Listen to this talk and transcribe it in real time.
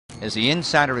As the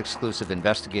insider-exclusive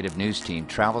investigative news team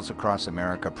travels across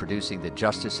America producing the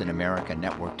Justice in America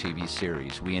Network TV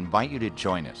series, we invite you to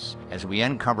join us as we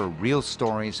uncover real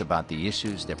stories about the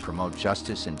issues that promote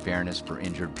justice and fairness for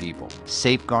injured people,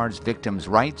 safeguards victims'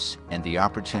 rights, and the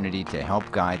opportunity to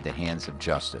help guide the hands of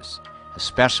justice,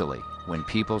 especially when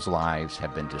people's lives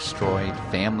have been destroyed,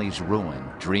 families ruined,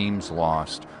 dreams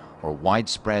lost, or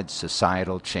widespread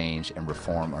societal change and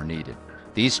reform are needed.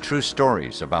 These true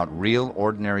stories about real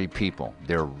ordinary people,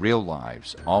 their real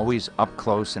lives, always up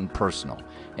close and personal,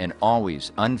 and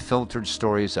always unfiltered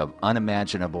stories of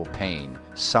unimaginable pain,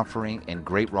 suffering, and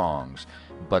great wrongs,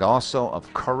 but also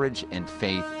of courage and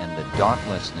faith and the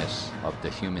dauntlessness of the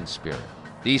human spirit.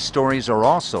 These stories are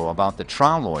also about the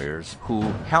trial lawyers who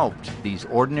helped these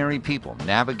ordinary people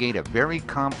navigate a very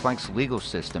complex legal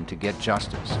system to get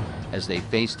justice as they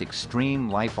faced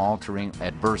extreme life-altering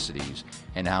adversities,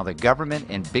 and how the government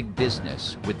and big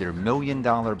business with their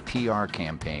million-dollar PR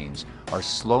campaigns are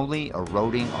slowly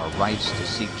eroding our rights to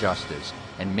seek justice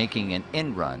and making an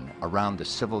end run around the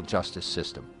civil justice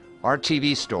system. Our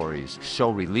TV stories show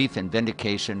relief and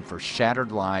vindication for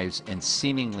shattered lives and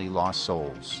seemingly lost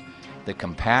souls. The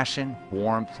compassion,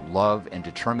 warmth, love, and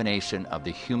determination of the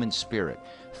human spirit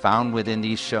found within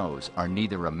these shows are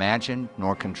neither imagined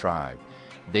nor contrived.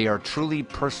 They are truly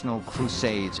personal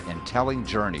crusades and telling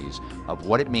journeys of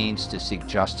what it means to seek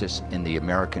justice in the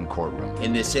American courtroom.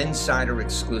 In this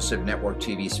insider-exclusive network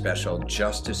TV special,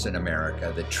 Justice in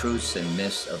America, The Truths and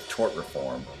Myths of Tort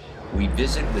Reform, we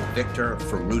visit with Victor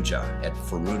Farrugia at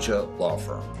Farrugia Law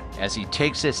Firm as he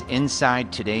takes us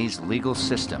inside today's legal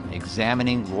system,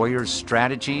 examining lawyers'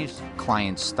 strategies,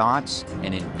 clients' thoughts,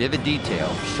 and in vivid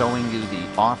detail showing you the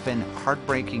often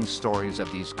heartbreaking stories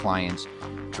of these clients,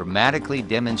 dramatically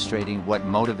demonstrating what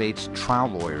motivates trial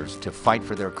lawyers to fight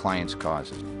for their clients'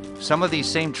 causes. Some of these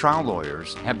same trial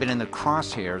lawyers have been in the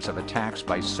crosshairs of attacks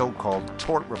by so-called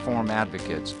tort reform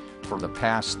advocates for the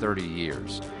past 30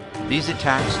 years. These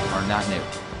attacks are not new.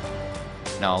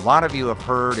 Now, a lot of you have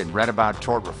heard and read about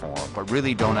tort reform, but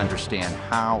really don't understand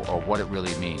how or what it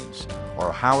really means,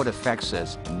 or how it affects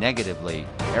us negatively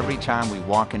every time we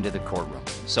walk into the courtroom.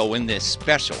 So in this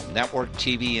special Network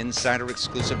TV Insider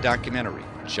exclusive documentary,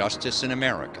 Justice in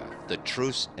America, The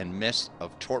Truths and Myths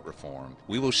of Tort Reform,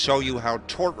 we will show you how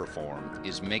tort reform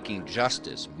is making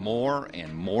justice more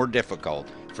and more difficult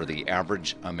for the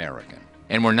average American.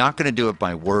 And we're not going to do it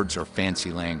by words or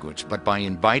fancy language, but by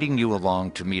inviting you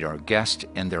along to meet our guests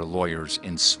and their lawyers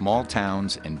in small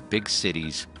towns and big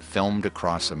cities filmed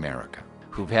across America,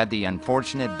 who've had the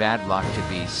unfortunate bad luck to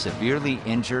be severely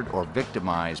injured or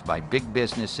victimized by big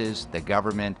businesses, the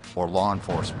government, or law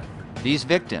enforcement. These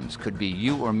victims could be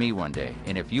you or me one day,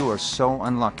 and if you are so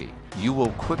unlucky, you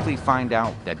will quickly find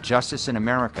out that justice in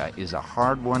America is a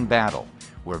hard-won battle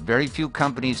where very few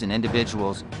companies and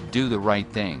individuals do the right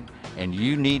thing. And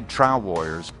you need trial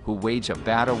lawyers who wage a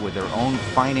battle with their own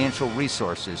financial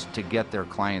resources to get their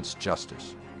clients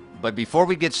justice. But before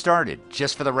we get started,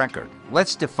 just for the record,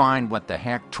 let's define what the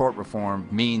heck tort reform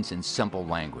means in simple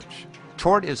language.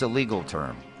 Tort is a legal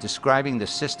term describing the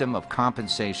system of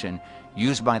compensation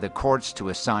used by the courts to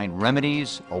assign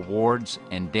remedies, awards,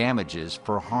 and damages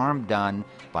for harm done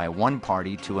by one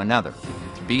party to another,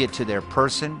 be it to their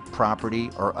person,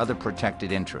 property, or other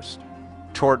protected interest.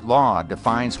 Tort law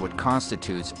defines what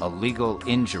constitutes a legal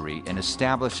injury and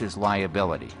establishes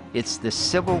liability. It's the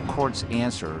civil court's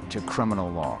answer to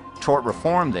criminal law. Tort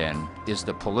reform, then, is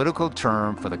the political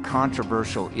term for the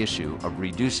controversial issue of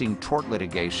reducing tort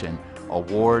litigation,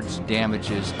 awards,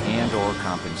 damages, and/or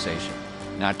compensation.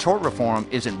 Now, tort reform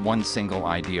isn't one single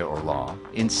idea or law.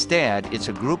 Instead, it's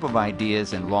a group of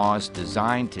ideas and laws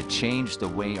designed to change the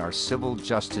way our civil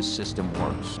justice system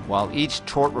works. While each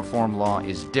tort reform law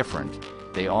is different,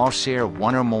 they all share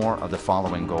one or more of the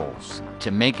following goals: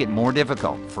 to make it more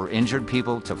difficult for injured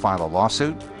people to file a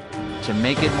lawsuit, to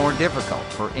make it more difficult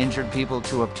for injured people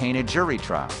to obtain a jury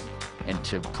trial, and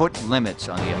to put limits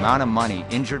on the amount of money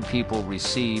injured people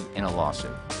receive in a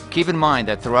lawsuit. Keep in mind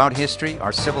that throughout history,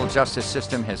 our civil justice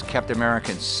system has kept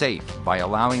Americans safe by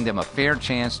allowing them a fair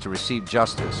chance to receive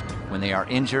justice when they are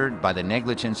injured by the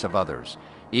negligence of others,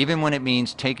 even when it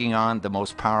means taking on the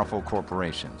most powerful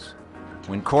corporations.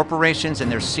 When corporations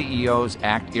and their CEOs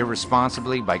act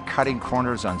irresponsibly by cutting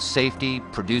corners on safety,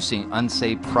 producing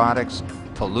unsafe products,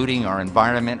 polluting our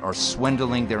environment, or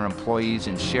swindling their employees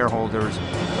and shareholders,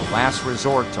 the last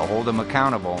resort to hold them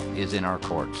accountable is in our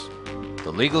courts.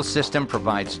 The legal system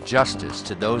provides justice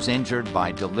to those injured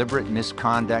by deliberate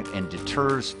misconduct and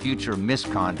deters future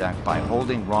misconduct by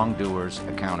holding wrongdoers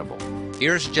accountable.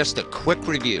 Here's just a quick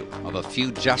review of a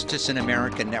few Justice in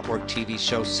America Network TV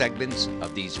show segments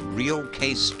of these real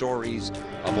case stories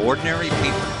of ordinary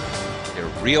people, their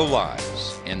real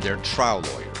lives, and their trial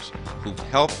lawyers who've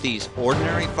helped these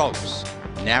ordinary folks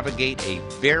navigate a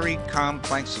very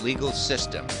complex legal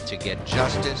system to get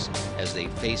justice as they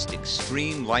faced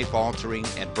extreme life-altering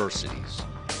adversities.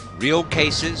 Real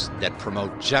cases that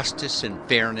promote justice and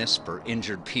fairness for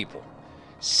injured people,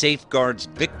 safeguards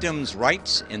victims'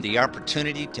 rights and the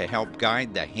opportunity to help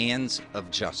guide the hands of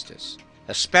justice,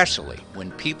 especially when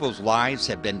people's lives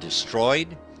have been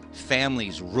destroyed,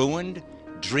 families ruined,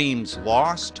 dreams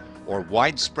lost, or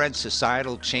widespread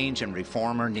societal change and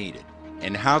reform are needed,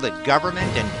 and how the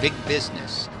government and big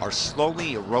business are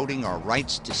slowly eroding our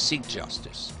rights to seek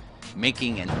justice,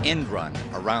 making an end run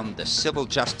around the civil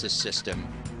justice system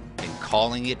and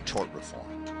calling it tort reform.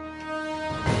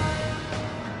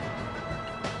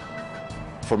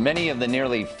 For many of the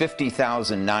nearly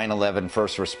 50,000 9/11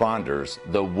 first responders,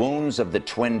 the wounds of the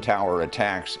Twin Tower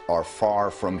attacks are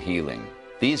far from healing.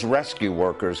 These rescue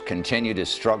workers continue to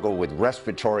struggle with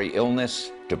respiratory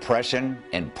illness, depression,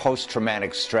 and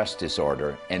post-traumatic stress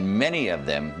disorder, and many of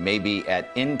them may be at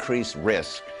increased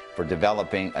risk for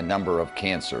developing a number of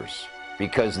cancers.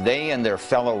 Because they and their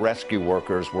fellow rescue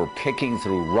workers were picking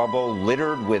through rubble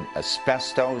littered with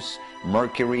asbestos,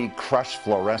 mercury, crushed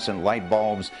fluorescent light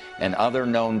bulbs, and other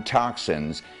known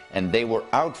toxins, and they were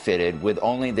outfitted with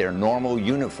only their normal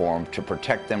uniform to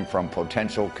protect them from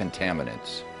potential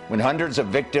contaminants. When hundreds of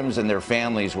victims and their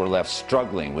families were left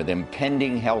struggling with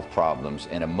impending health problems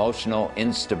and emotional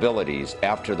instabilities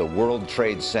after the World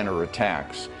Trade Center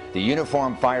attacks, the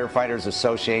Uniformed Firefighters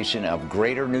Association of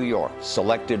Greater New York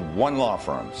selected one law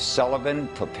firm, Sullivan,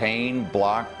 Papain,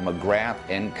 Block, McGrath,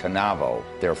 and Canavo,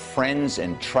 their friends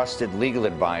and trusted legal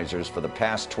advisors for the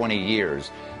past 20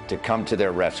 years, to come to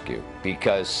their rescue.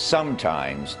 Because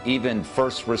sometimes even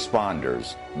first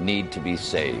responders need to be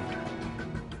saved.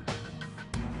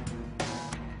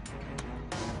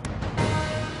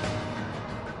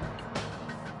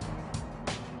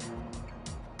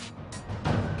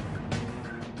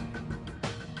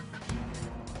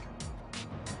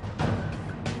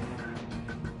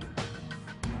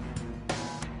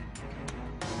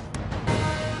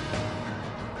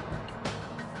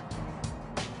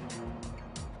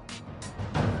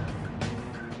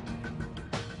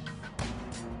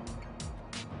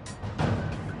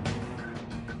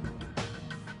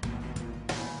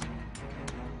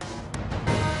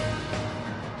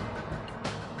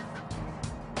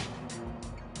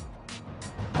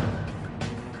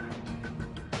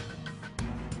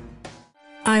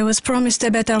 I was promised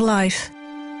a better life.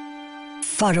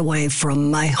 Far away from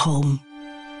my home.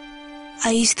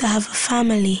 I used to have a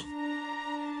family.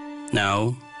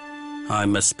 Now, I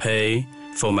must pay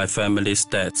for my family's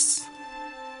debts.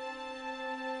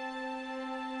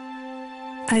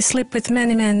 I sleep with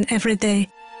many men every day.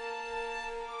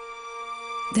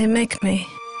 They make me.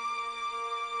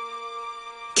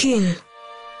 Kill.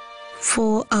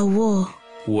 For a war.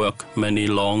 Work many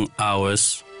long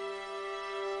hours.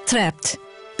 Trapped.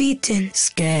 Beaten.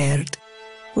 Scared.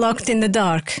 Locked in the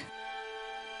dark.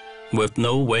 With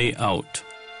no way out.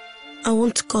 I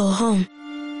want to go home.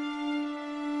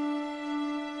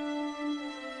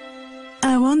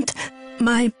 I want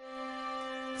my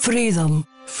Freedom.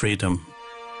 Freedom.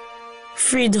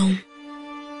 Freedom.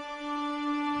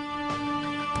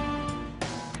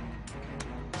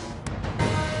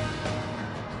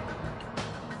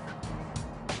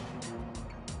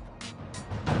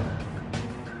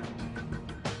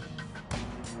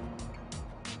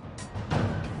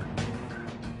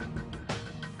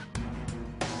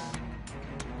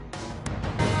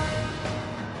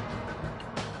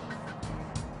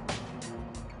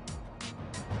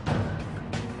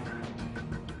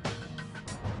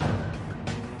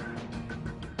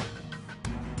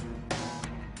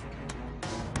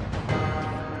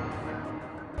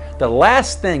 The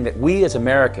last thing that we as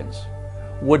Americans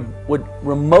would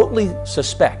remotely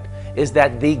suspect is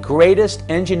that the greatest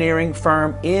engineering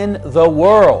firm in the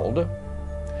world,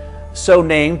 so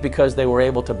named because they were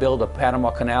able to build a Panama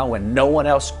Canal when no one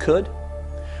else could,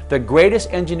 the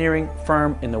greatest engineering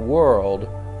firm in the world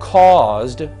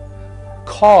caused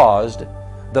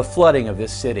the flooding of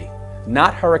this city.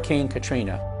 Not Hurricane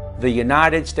Katrina, the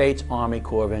United States Army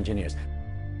Corps of Engineers.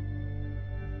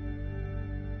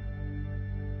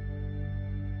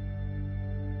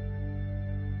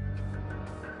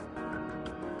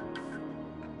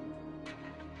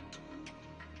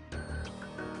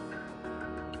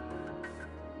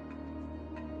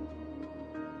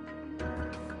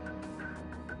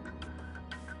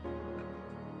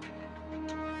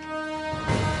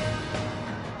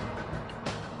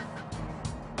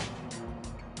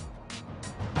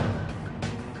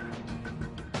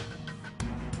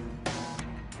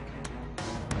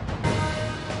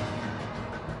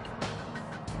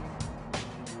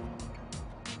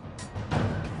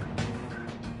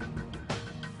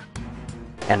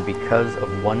 And because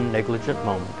of one negligent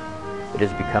moment, it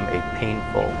has become a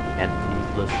painful and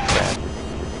needless tragedy.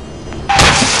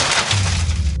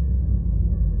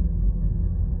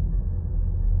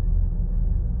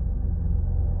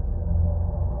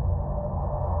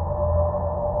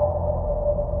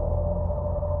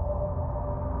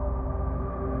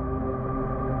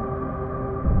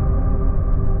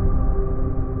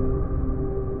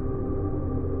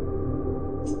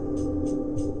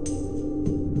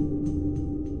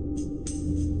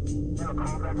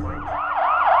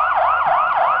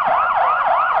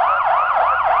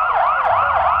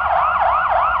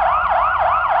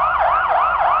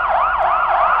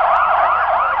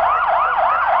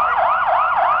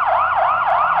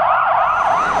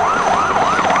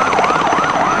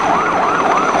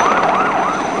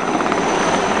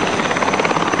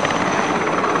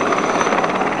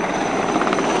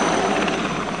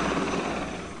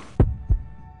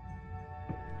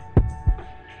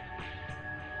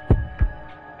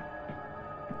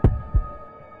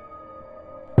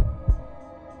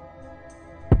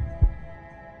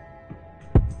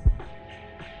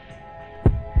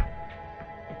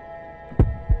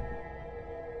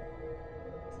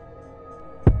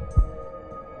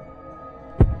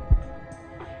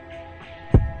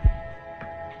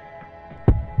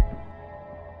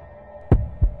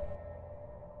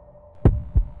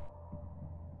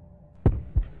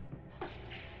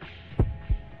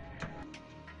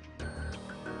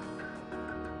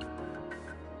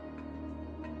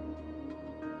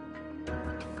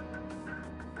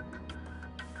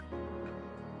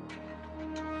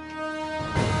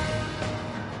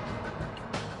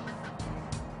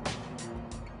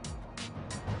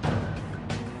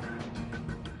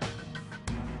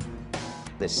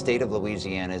 The state of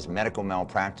Louisiana's medical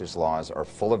malpractice laws are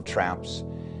full of traps,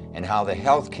 and how the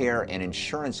healthcare and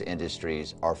insurance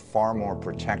industries are far more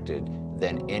protected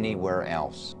than anywhere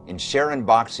else. In Sharon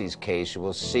Boxey's case, you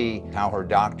will see how her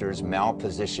doctors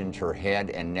malpositioned her head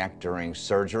and neck during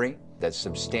surgery that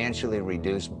substantially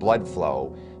reduced blood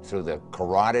flow through the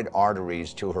carotid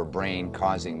arteries to her brain,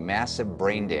 causing massive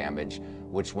brain damage,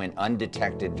 which went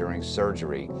undetected during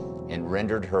surgery and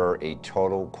rendered her a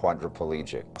total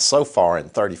quadriplegic. So far in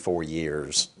 34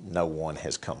 years, no one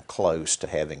has come close to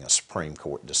having a Supreme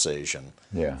Court decision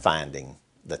finding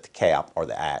that the cap or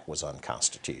the act was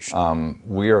unconstitutional.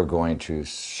 We are going to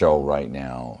show right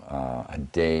now a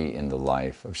day in the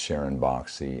life of Sharon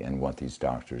Boxey and what these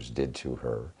doctors did to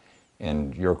her.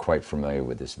 And you're quite familiar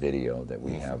with this video that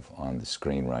we have on the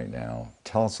screen right now.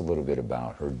 Tell us a little bit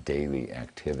about her daily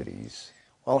activities.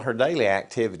 Well, her daily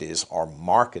activities are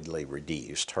markedly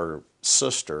reduced. Her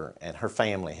sister and her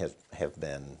family have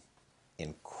been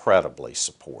incredibly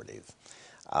supportive,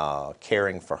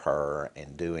 caring for her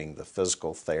and doing the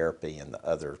physical therapy and the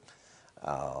other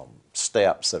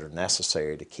steps that are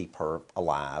necessary to keep her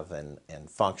alive and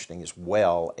functioning as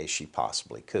well as she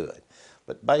possibly could.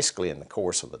 But basically in the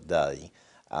course of a day,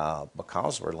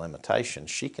 because of her limitations,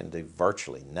 she can do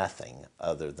virtually nothing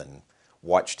other than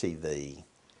watch TV,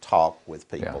 talk with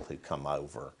people who come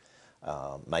over,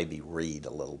 maybe read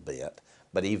a little bit.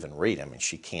 But even read, I mean,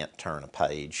 she can't turn a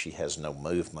page. She has no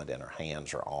movement in her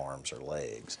hands or arms or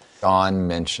legs. Don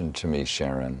mentioned to me,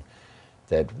 Sharon,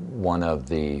 that one of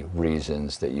the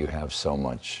reasons that you have so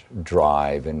much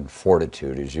drive and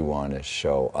fortitude is you want to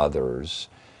show others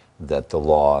that the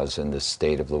laws in the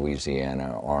state of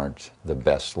Louisiana aren't the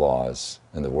best laws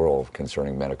in the world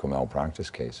concerning medical malpractice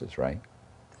cases, right?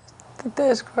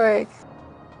 That's correct.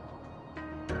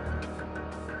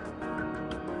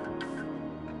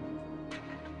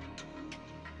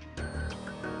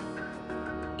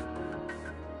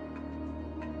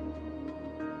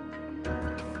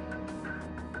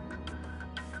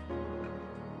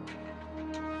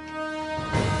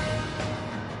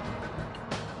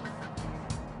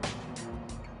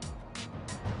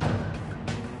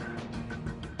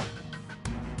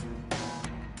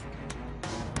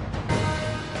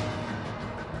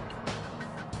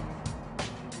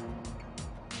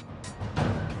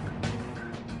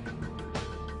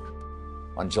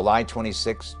 On July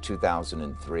 26,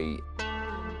 2003,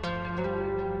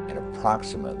 at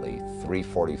approximately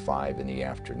 3:45 in the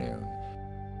afternoon,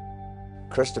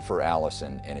 Christopher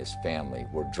Allison and his family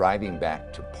were driving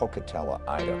back to Pocatello,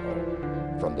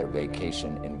 Idaho, from their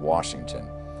vacation in Washington.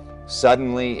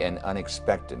 Suddenly and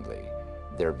unexpectedly,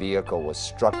 their vehicle was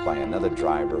struck by another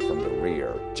driver from the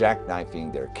rear,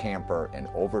 jackknifing their camper and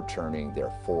overturning their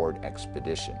Ford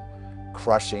Expedition,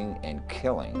 crushing and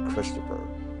killing Christopher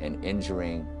and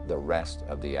injuring the rest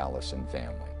of the Allison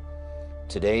family.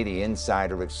 Today, the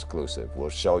Insider Exclusive will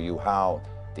show you how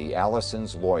the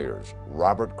Allisons' lawyers,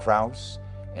 Robert Krause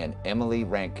and Emily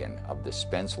Rankin of the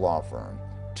Spence Law Firm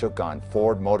took on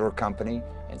Ford Motor Company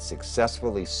and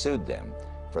successfully sued them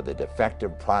for the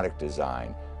defective product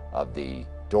design of the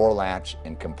door latch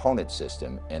and component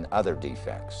system and other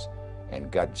defects,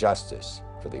 and got justice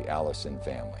for the Allison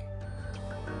family.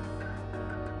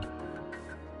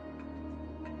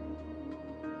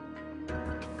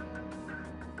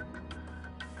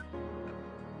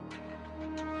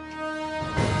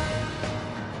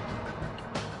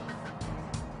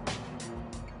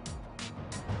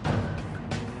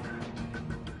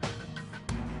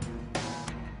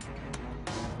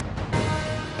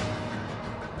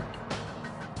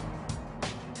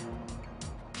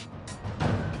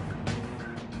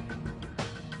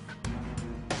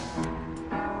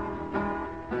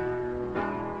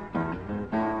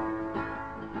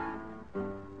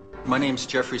 My name's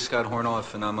Jeffrey Scott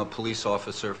Hornoff, and I'm a police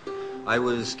officer. I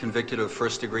was convicted of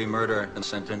first-degree murder and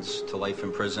sentenced to life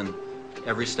in prison.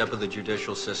 Every step of the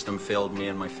judicial system failed me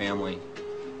and my family.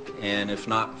 And if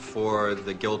not for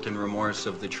the guilt and remorse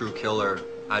of the true killer,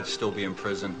 I'd still be in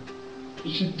prison.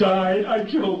 She died. I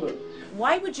killed her.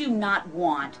 Why would you not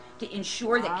want to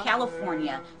ensure that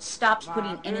California stops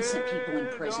putting innocent people in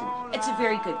prison? It's a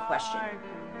very good question.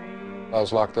 I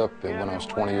was locked up when I was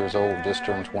 20 years old, just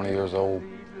turned 20 years old.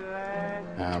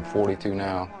 I'm 42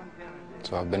 now,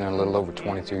 so I've been in a little over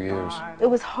 22 years. It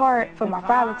was hard for my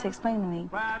father to explain to me.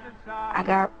 I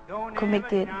got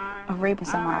convicted of raping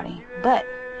somebody, but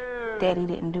Daddy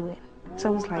didn't do it.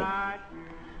 So it's like,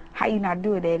 how you not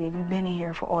do it, Daddy, if you've been in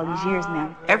here for all these years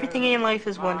now? Everything in life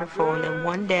is wonderful, and then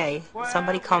one day,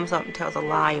 somebody comes up and tells a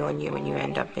lie on you and you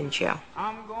end up in jail.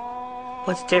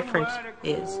 What's different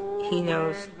is he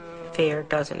knows fair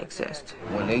doesn't exist.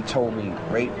 When they told me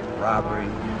rape, robbery,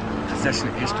 possession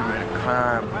of instrument of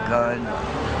crime, gun,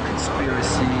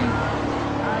 conspiracy,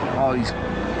 all these,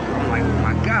 I'm like,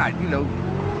 oh my God, you know,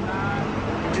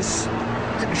 just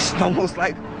it's almost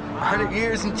like 100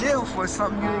 years in jail for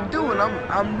something you didn't do, and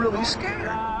I'm really scared.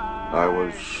 I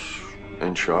was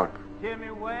in shock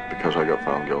because I got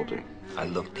found guilty. I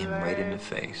looked him right in the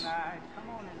face,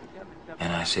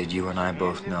 and I said, you and I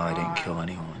both know I didn't kill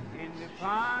anyone.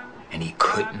 And he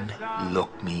couldn't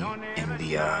look me in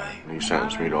the eye. He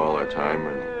sentenced me to all that time,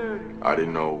 and I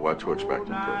didn't know what to expect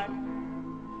in prison.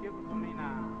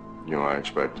 You know, I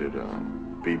expected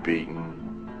be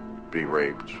beaten, be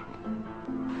raped.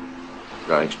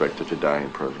 I expected to die in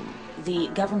prison. The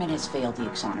government has failed the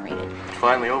exonerated. It's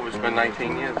finally over. It's been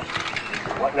 19 years.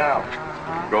 What now?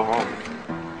 Go home.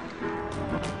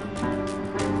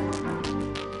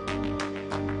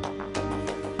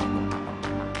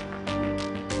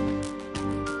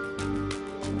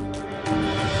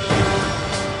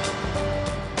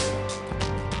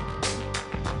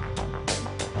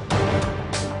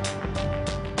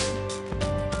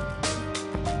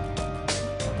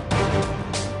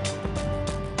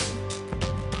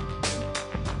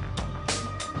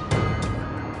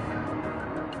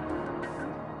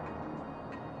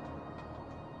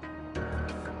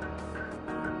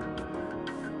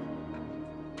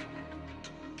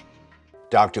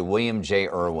 Dr. William J.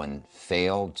 Irwin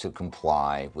failed to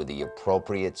comply with the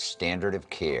appropriate standard of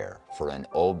care for an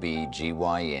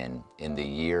OB/GYN in the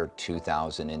year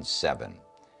 2007.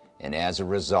 And as a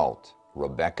result,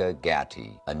 Rebecca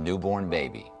Gatti, a newborn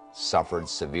baby, suffered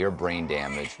severe brain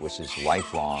damage which is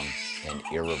lifelong and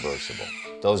irreversible.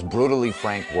 Those brutally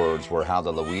frank words were how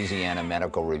the Louisiana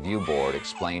Medical Review Board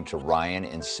explained to Ryan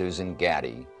and Susan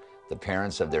Gatti, the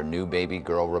parents of their new baby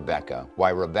girl, Rebecca, why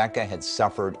Rebecca had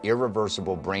suffered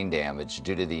irreversible brain damage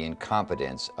due to the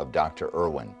incompetence of Dr.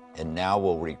 Irwin, and now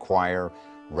will require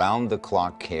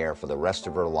round-the-clock care for the rest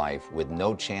of her life with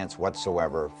no chance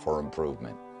whatsoever for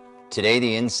improvement. Today,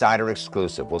 the Insider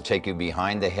Exclusive will take you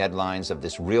behind the headlines of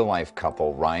this real-life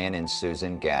couple, Ryan and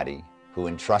Susan Gatti, who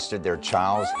entrusted their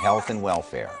child's health and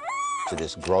welfare to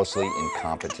this grossly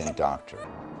incompetent doctor.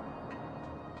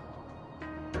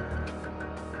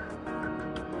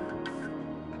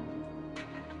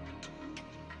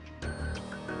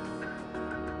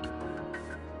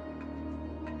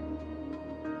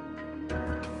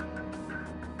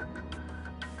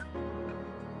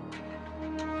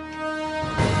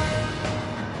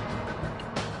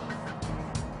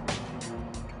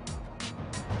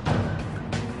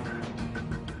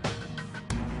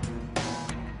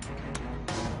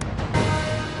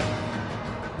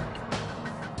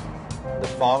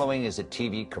 The following is a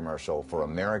TV commercial for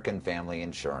American Family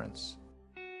Insurance.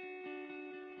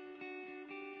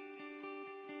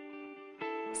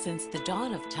 Since the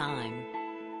dawn of time,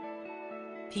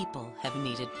 people have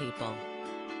needed people.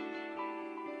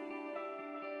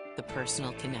 The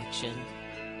personal connection,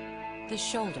 the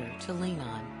shoulder to lean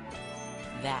on.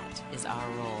 That is our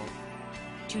role.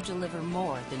 To deliver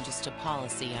more than just a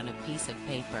policy on a piece of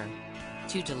paper.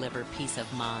 To deliver peace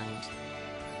of mind.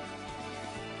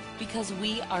 Because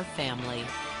we are family.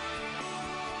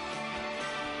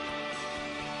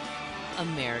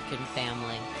 American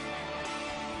family.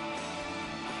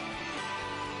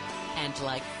 And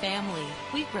like family,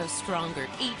 we grow stronger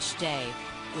each day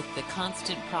with the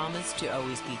constant promise to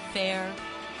always be fair,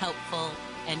 helpful,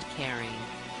 and caring.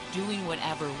 Doing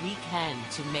whatever we can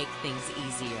to make things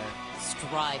easier.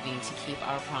 Striving to keep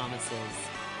our promises.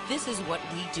 This is what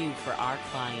we do for our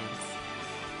clients.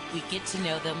 We get to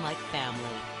know them like family.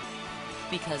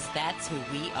 Because that's who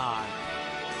we are.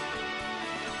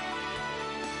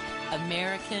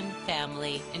 American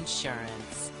Family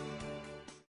Insurance.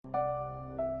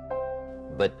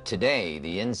 But today,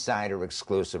 the Insider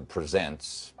Exclusive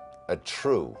presents a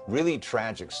true, really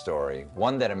tragic story,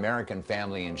 one that American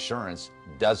Family Insurance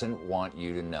doesn't want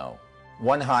you to know.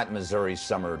 One hot Missouri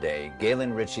summer day,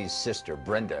 Galen Ritchie's sister,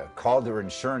 Brenda, called her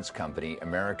insurance company,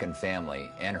 American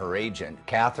Family, and her agent,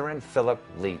 Catherine Phillip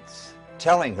Leitz,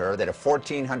 telling her that a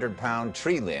 1,400-pound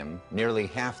tree limb, nearly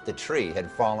half the tree, had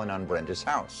fallen on Brenda's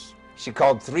house. She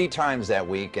called 3 times that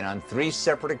week, and on 3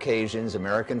 separate occasions,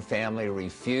 American Family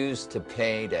refused to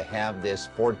pay to have this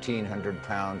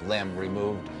 1,400-pound limb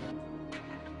removed.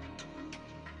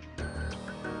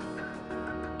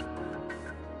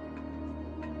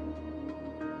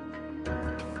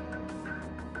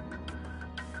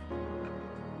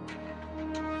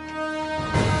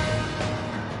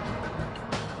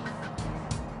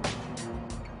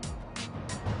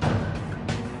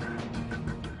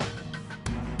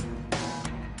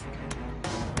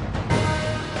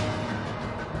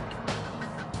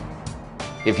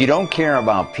 If you don't care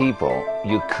about people,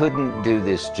 you couldn't do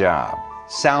this job.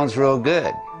 Sounds real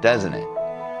good, doesn't it?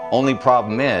 Only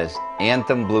problem is,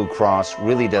 Anthem Blue Cross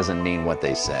really doesn't mean what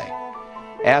they say.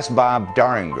 Ask Bob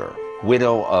Daringer,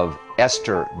 widow of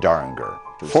Esther Daringer.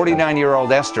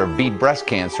 49-year-old Esther beat breast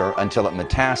cancer until it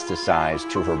metastasized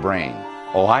to her brain.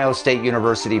 Ohio State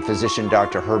University physician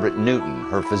Dr. Herbert Newton,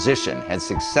 her physician, had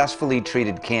successfully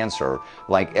treated cancer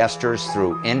like Esther's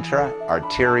through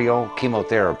intra-arterial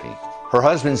chemotherapy. Her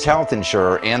husband's health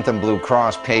insurer, Anthem Blue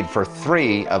Cross, paid for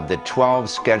 3 of the 12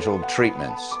 scheduled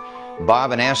treatments.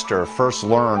 Bob and Esther first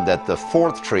learned that the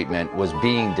 4th treatment was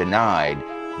being denied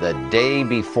the day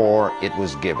before it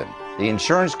was given. The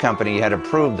insurance company had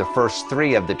approved the first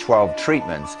 3 of the 12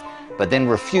 treatments, but then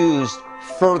refused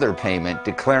further payment,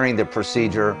 declaring the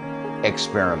procedure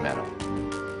experimental.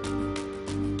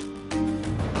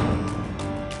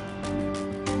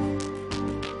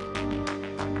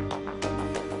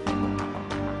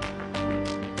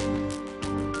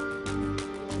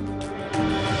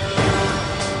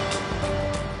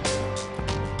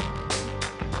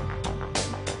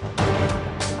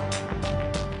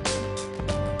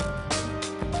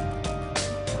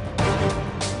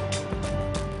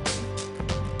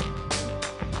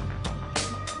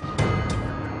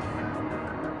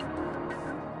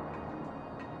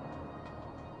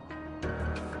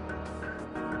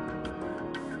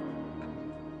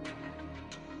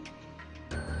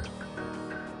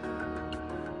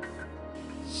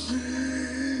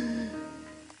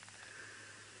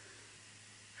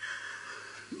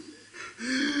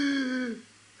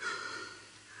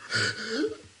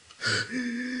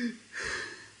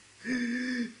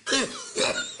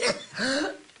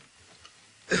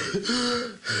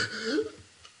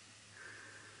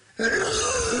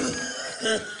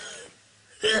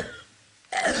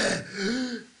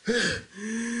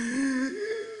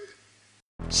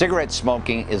 Cigarette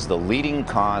smoking is the leading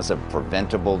cause of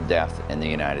preventable death in the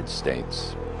United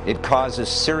States. It causes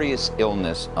serious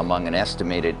illness among an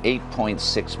estimated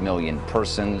 8.6 million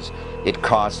persons. It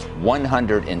costs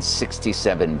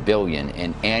 $167 billion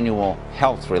in annual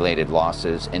health-related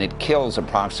losses, and it kills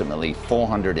approximately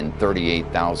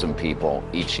 438,000 people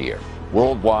each year.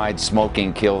 Worldwide,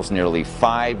 smoking kills nearly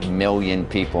 5 million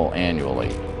people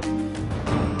annually.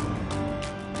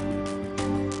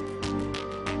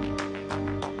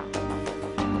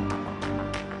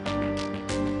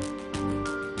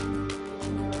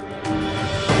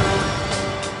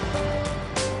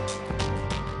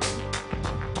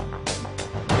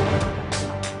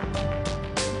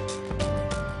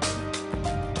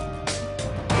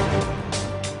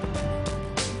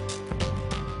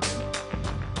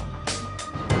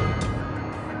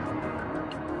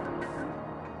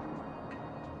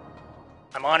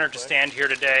 I'm honored to stand here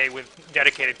today with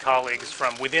dedicated colleagues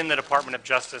from within the Department of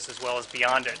Justice as well as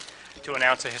beyond it to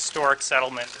announce a historic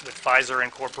settlement with Pfizer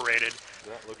Incorporated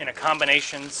in a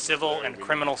combination civil and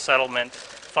criminal settlement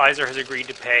Pfizer has agreed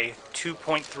to pay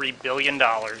 $2.3 billion,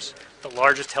 the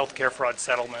largest healthcare fraud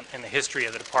settlement in the history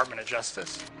of the Department of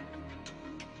Justice.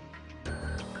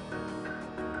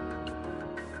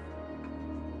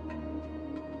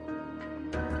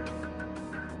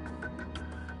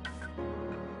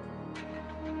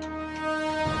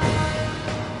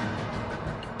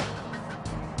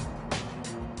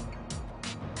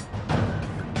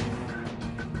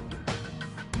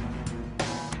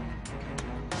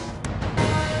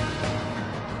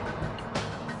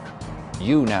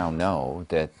 You now know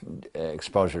that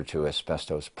exposure to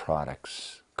asbestos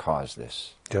products caused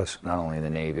this. Yes. Not only in the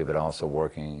Navy, but also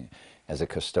working as a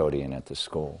custodian at the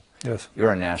school. Yes.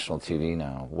 You're on national TV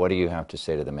now. What do you have to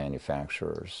say to the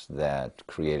manufacturers that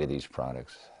created these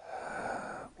products?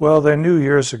 Well, they knew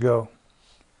years ago,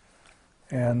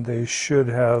 and they should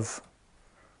have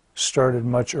started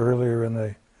much earlier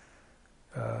in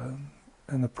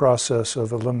the process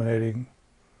of eliminating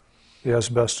the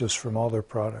asbestos from all their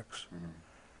products.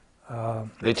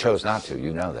 They chose not to,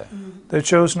 you know that. They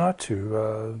chose not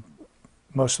to.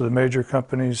 Most of the major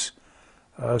companies,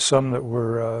 some that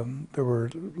were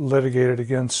litigated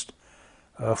against,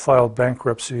 filed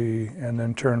bankruptcy and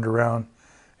then turned around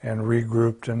and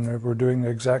regrouped, and they were doing the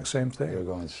exact same thing. They're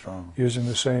going strong. Using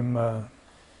the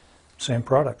same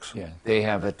products. Yeah, they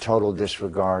have a total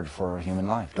disregard for human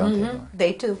life, don't they? Lauren?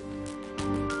 They do.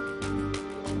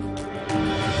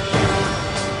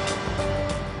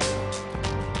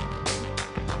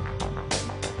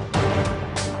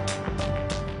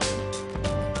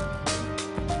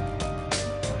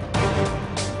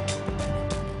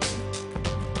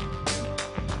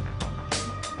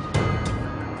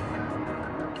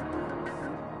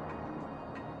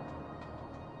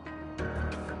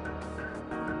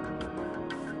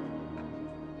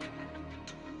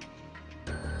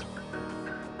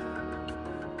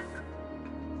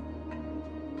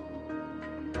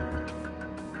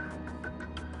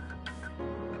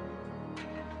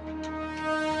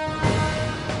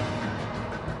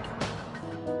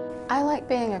 I like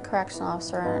being a correctional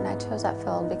officer, and I chose that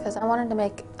field because I wanted to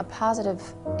make a positive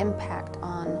impact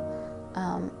on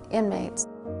inmates.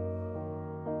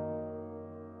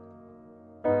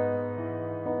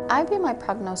 I view my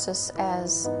prognosis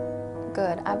as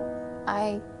good.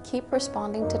 I keep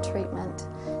responding to treatment,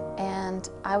 and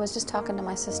I was just talking to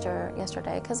my sister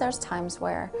yesterday because there's times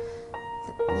where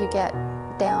you get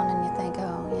down and you think,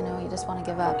 oh, you know, you just want to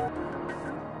give up.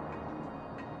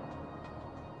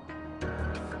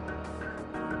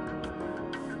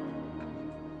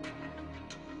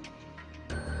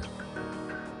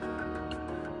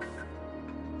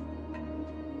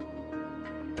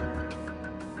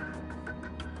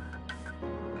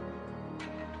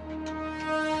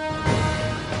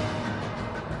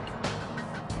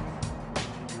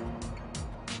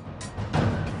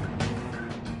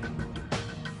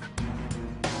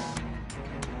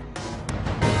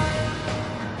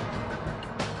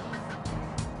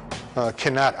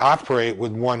 Cannot operate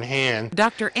with one hand.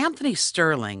 Dr. Anthony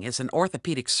Sterling is an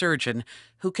orthopedic surgeon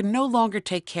who can no longer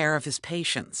take care of his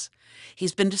patients.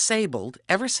 He's been disabled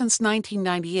ever since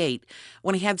 1998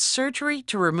 when he had surgery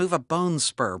to remove a bone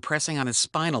spur pressing on his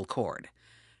spinal cord.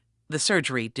 The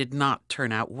surgery did not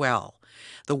turn out well.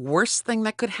 The worst thing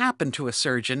that could happen to a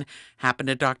surgeon happened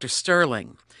to Dr.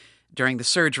 Sterling. During the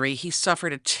surgery, he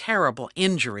suffered a terrible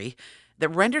injury that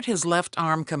rendered his left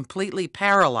arm completely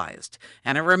paralyzed,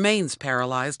 and it remains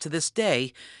paralyzed to this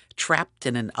day, trapped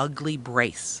in an ugly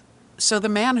brace. So the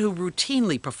man who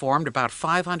routinely performed about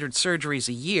 500 surgeries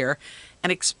a year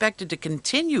and expected to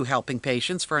continue helping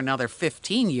patients for another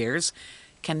 15 years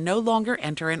can no longer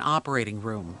enter an operating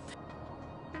room.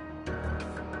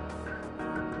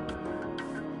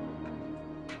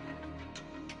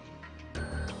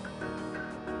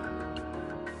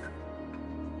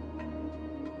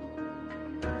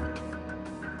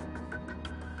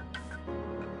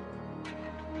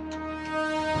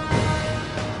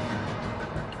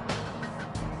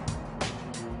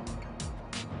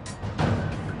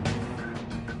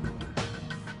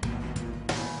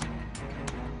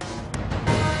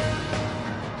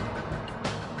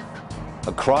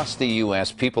 Across the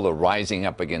U.S., people are rising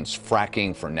up against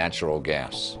fracking for natural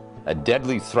gas. A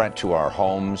deadly threat to our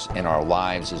homes and our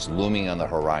lives is looming on the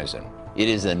horizon. It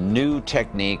is a new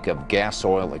technique of gas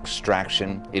oil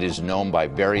extraction. It is known by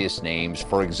various names.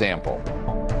 For example,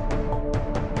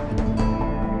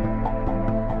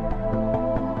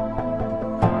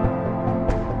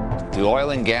 the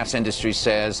oil and gas industry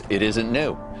says it isn't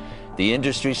new. The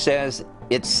industry says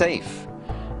it's safe.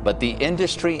 But the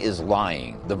industry is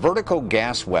lying. The vertical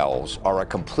gas wells are a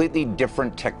completely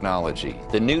different technology.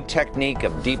 The new technique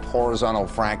of deep horizontal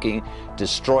fracking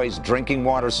destroys drinking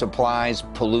water supplies,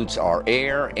 pollutes our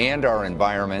air and our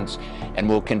environments, and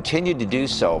will continue to do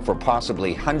so for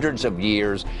possibly hundreds of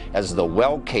years as the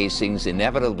well casings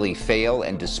inevitably fail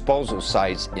and disposal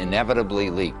sites inevitably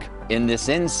leak. In this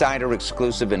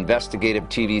insider-exclusive investigative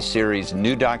TV series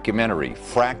new documentary,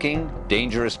 Fracking,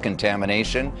 Dangerous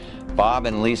Contamination, Bob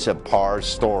and Lisa Parr's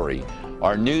story,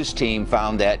 our news team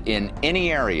found that in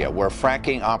any area where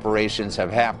fracking operations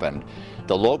have happened,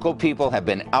 the local people have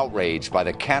been outraged by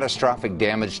the catastrophic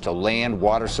damage to land,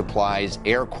 water supplies,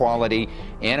 air quality,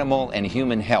 animal and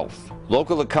human health.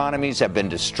 Local economies have been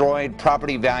destroyed,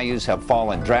 property values have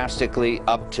fallen drastically,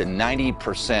 up to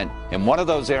 90%. And one of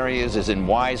those areas is in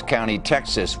Wise County,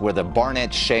 Texas, where the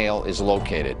Barnett Shale is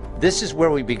located. This is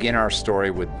where we begin our story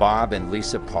with Bob and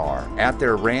Lisa Parr at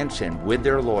their ranch and with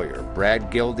their lawyer, Brad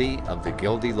Gildy of the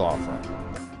Gildy Law Firm.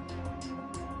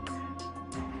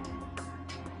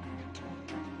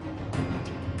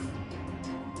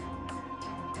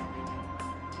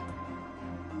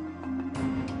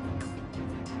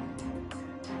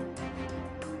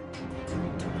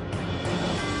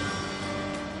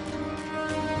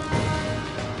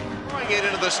 It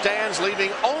into the stands,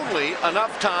 leaving only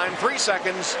enough time, 3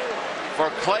 seconds, for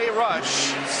Clay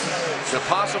Rush to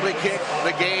possibly kick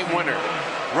the game winner.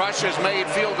 Rush has made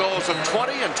field goals of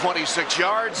 20 and 26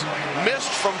 yards, missed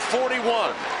from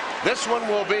 41. This one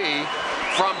will be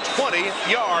from 20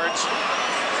 yards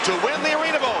to win the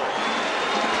Arena Bowl.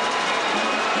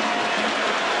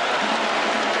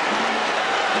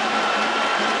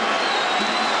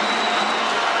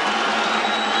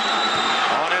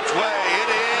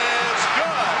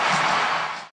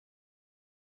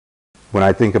 When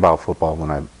I think about football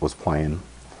when I was playing,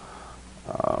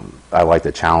 I like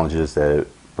the challenges that it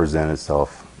presented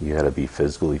itself. You had to be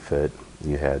physically fit.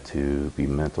 You had to be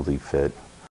mentally fit.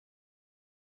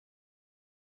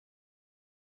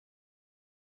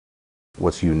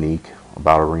 What's unique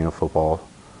about arena football,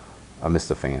 I miss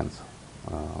the fans.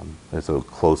 It's a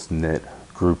close-knit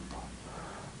group.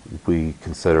 We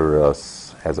consider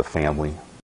us as a family.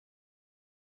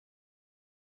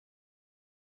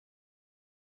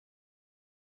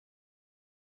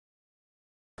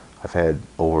 I've had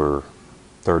over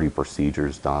 30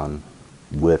 procedures done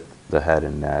with the head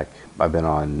and neck. I've been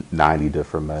on 90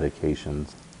 different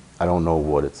medications. I don't know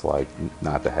what it's like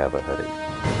not to have a headache.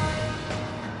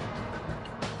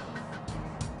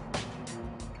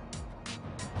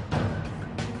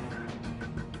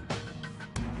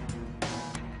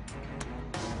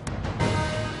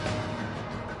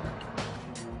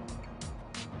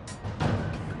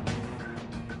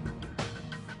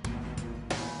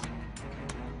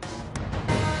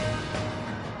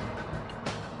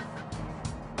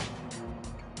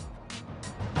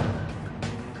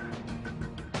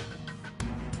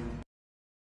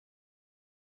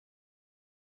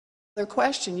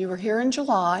 Question. You were here in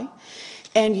July,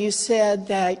 and you said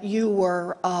that you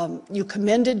were you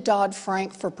commended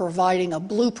Dodd-Frank for providing a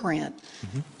blueprint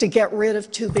to get rid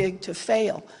of too big to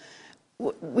fail.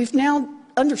 We've now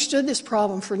understood this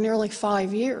problem for nearly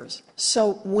 5 years.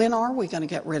 So when are we going to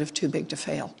get rid of too big to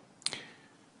fail?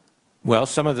 Well,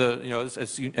 some of the,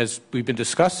 as we've been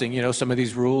discussing, some of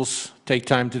these rules take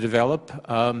time to develop.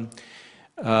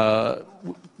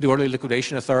 The Orderly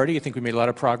Liquidation Authority, I think we made a lot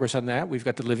of progress on that. We've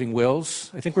got the living wills.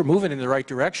 I think we're moving in the right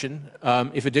direction.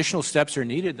 If additional steps are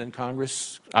needed, then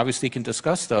Congress obviously can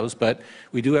discuss those, but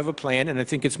we do have a plan, and I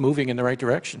think it's moving in the right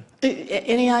direction.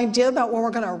 Any idea about when we're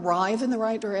going to arrive in the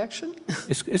right direction?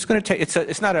 It's going to take,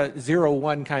 it's not a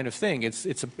 0-1 kind of thing. It's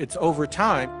over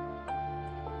time.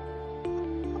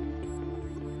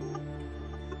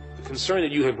 The concern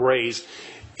that you have raised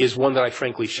is one that I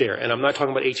frankly share. And I'm not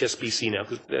talking about HSBC now,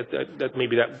 because that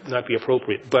maybe that not be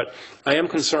appropriate. But I am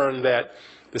concerned that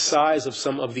the size of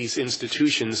some of these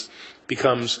institutions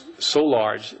becomes so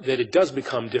large that it does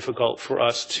become difficult for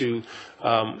us to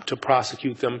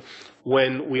prosecute them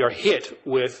when we are hit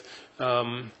with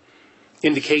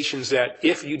indications that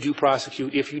if you do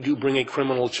prosecute, if you do bring a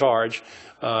criminal charge,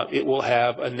 it will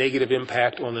have a negative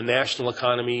impact on the national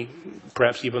economy,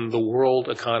 perhaps even the world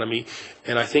economy.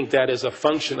 And I think that is a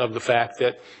function of the fact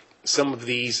that some of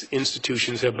these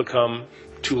institutions have become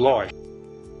too large.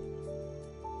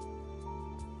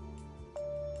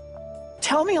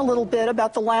 Tell me a little bit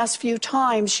about the last few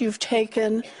times you've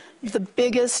taken the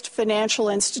biggest financial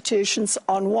institutions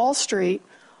on Wall Street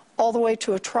all the way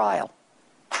to a trial.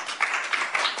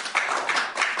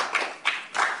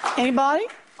 Anybody?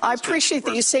 I appreciate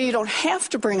that you say you don't have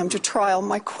to bring them to trial.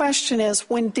 My question is,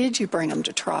 when did you bring them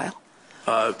to trial?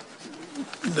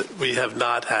 we have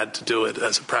not had to do it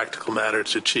as a practical matter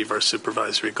to achieve our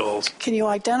supervisory goals. Can you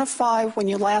identify when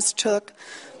you last took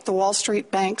the Wall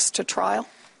Street banks to trial?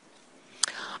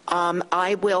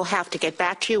 I will have to get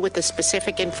back to you with the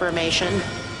specific information.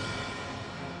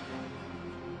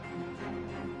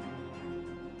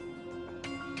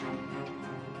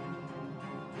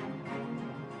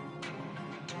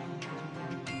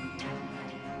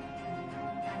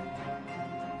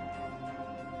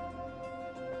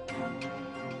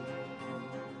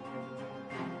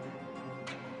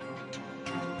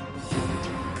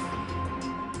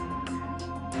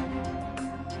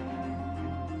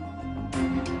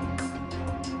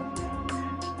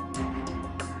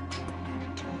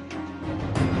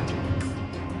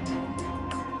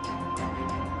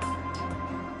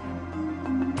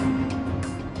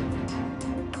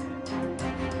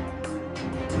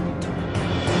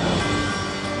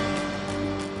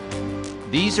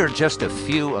 These are just a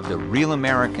few of the real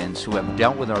Americans who have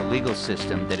dealt with our legal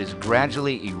system that is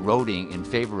gradually eroding in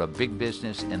favor of big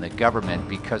business and the government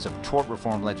because of tort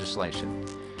reform legislation.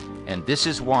 And this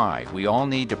is why we all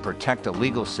need to protect a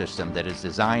legal system that is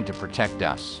designed to protect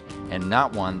us, and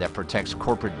not one that protects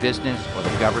corporate business or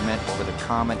the government over the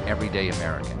common everyday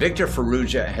American. Victor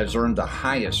Farrugia has earned the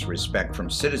highest respect from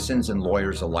citizens and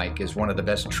lawyers alike as one of the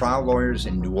best trial lawyers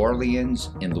in New Orleans,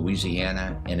 in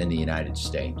Louisiana, and in the United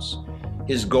States.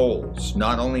 His goals,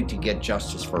 not only to get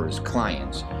justice for his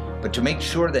clients, but to make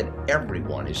sure that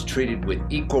everyone is treated with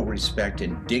equal respect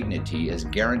and dignity as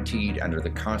guaranteed under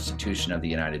the Constitution of the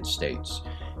United States.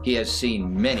 He has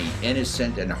seen many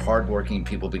innocent and hardworking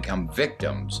people become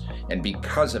victims, and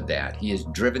because of that, he is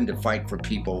driven to fight for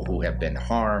people who have been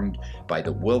harmed by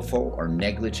the willful or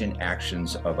negligent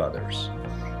actions of others.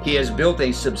 He has built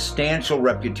a substantial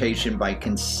reputation by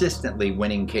consistently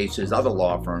winning cases other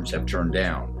law firms have turned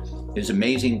down. His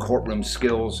amazing courtroom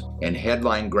skills and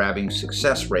headline-grabbing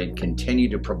success rate continue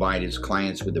to provide his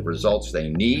clients with the results they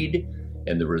need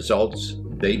and the results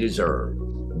they deserve.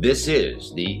 This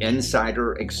is the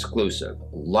Insider Exclusive,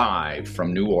 live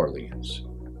from New Orleans.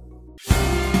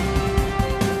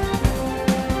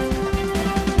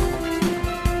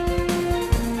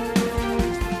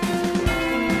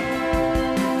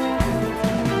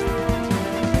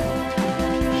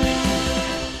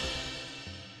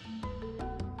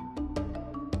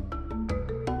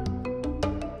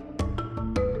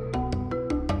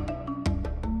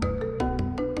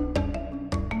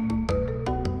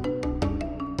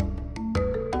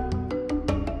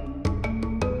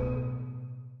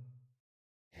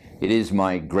 It is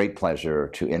my great pleasure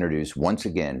to introduce once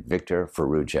again Victor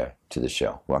Farrugia to the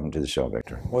show. Welcome to the show,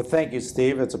 Victor. Well, thank you,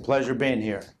 Steve. It's a pleasure being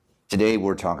here. Today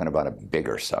we're talking about a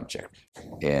bigger subject,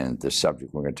 and the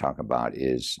subject we're going to talk about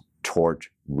is tort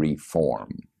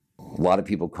reform. A lot of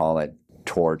people call it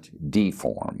tort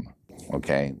deform,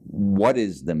 okay? What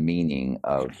is the meaning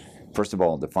of, first of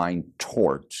all, define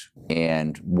tort,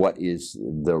 and what is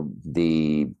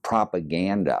the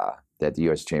propaganda that the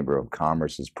U.S. Chamber of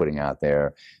Commerce is putting out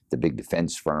there, the big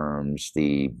defense firms,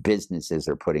 the businesses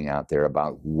are putting out there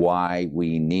about why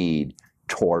we need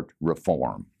tort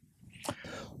reform?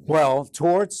 Well,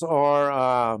 torts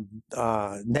are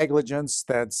negligence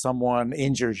that someone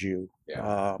injures you.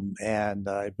 And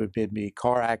it would be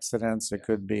car accidents, it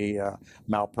could be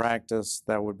malpractice,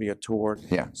 that would be a tort.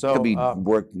 Yeah, so, it could be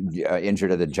work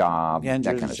injured at the job, injured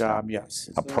that at kind the of job, stuff. yes.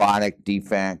 A product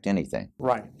defect, anything.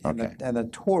 Right. Okay. And the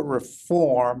tort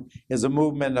reform is a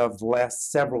movement of the last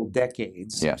several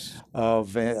decades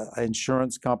of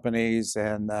insurance companies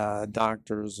and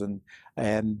doctors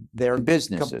and their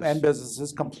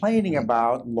businesses complaining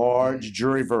about large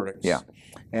jury verdicts. Yeah.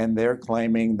 And they're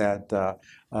claiming that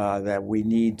that we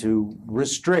need to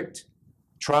restrict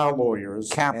trial lawyers,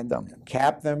 cap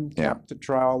the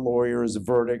trial lawyers'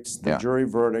 verdicts, the jury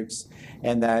verdicts,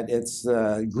 and that it's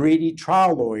greedy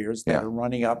trial lawyers that are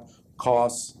running up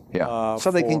costs.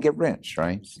 So they can get rich,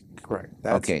 right? Correct.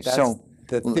 That's so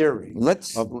the theory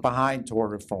behind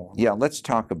tort reform. Yeah, let's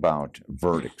talk about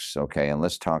verdicts, okay? And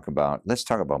let's talk about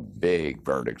big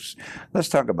verdicts. Let's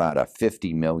talk about a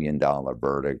 $50 million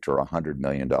verdict or a $100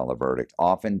 million verdict.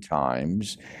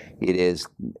 Oftentimes,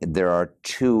 there are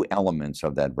two elements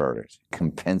of that verdict: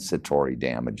 compensatory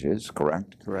damages,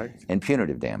 correct? Correct. And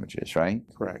punitive damages, right?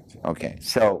 Correct. Okay,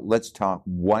 so let's talk.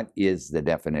 What is the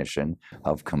definition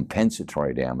of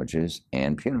compensatory damages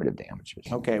and punitive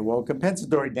damages? Okay, well,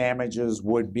 compensatory damages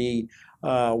would be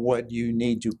what you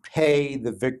need to pay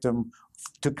the victim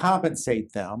to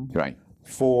compensate them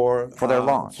for their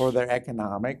loss, for their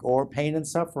economic or pain and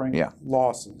suffering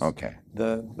losses. Okay.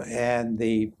 And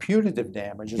the punitive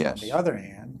damages, on the other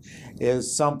hand,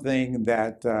 is something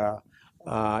that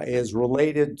is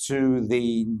related to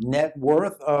the net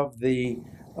worth of the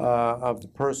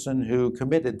person who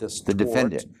committed this The tort.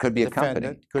 defendant. Could be a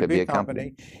company. Could be a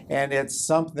company. And it's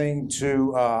something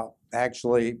to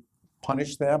actually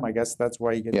punish them. I guess that's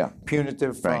where you get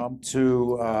punitive from,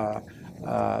 to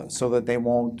so that they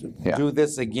won't do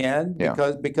this again,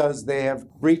 because they have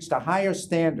reached a higher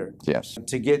standard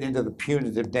to get into the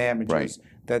punitive damages,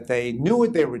 that they knew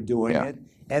what they were doing it,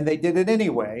 and they did it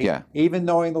anyway, even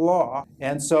knowing the law,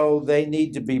 and so they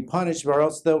need to be punished, or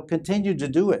else they'll continue to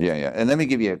do it. And let me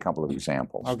give you a couple of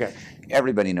examples. Okay.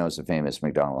 Everybody knows the famous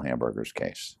McDonald hamburgers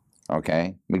case.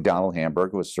 Okay, McDonald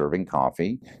hamburger was serving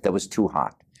coffee that was too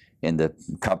hot, and the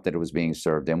cup that it was being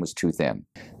served in was too thin.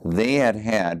 They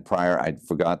had prior, I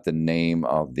forgot the name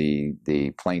of the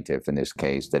plaintiff in this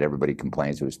case, that everybody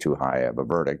complains it was too high of a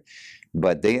verdict,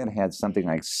 but they had something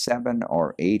like 700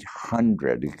 or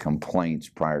 800 complaints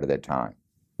prior to that time.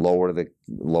 Lower the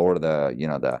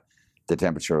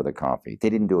temperature of the coffee. They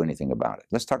didn't do anything about it.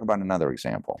 Let's talk about another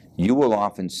example. You will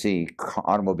often see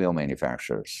automobile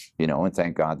manufacturers, and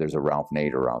thank God there's a Ralph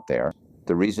Nader out there.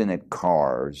 The reason that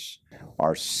cars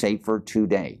are safer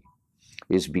today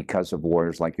is because of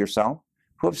lawyers like yourself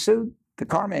who have sued the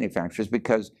car manufacturers,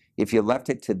 because if you left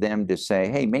it to them to say,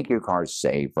 hey, make your cars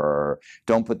safer,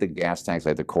 don't put the gas tanks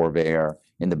like the Corvair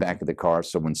in the back of the car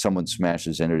so when someone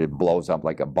smashes in it, it blows up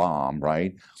like a bomb,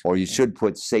 right? Or you should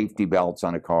put safety belts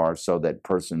on a car so that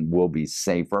person will be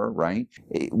safer, right?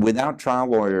 Without trial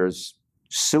lawyers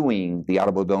suing the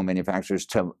automobile manufacturers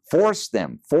to force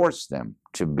them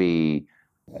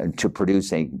to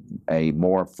produce a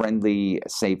more friendly,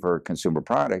 safer consumer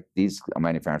product, these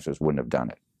manufacturers wouldn't have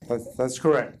done it. That's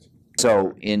correct.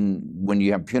 So when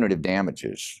you have punitive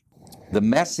damages, the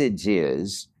message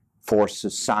is for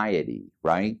society,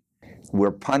 right?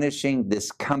 We're punishing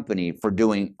this company for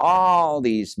doing all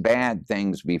these bad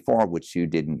things before, which you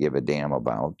didn't give a damn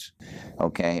about,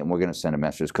 okay? And we're going to send a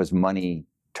message, because money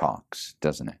talks,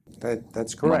 doesn't it?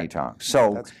 That's correct. Money talks.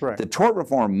 So that's correct. The tort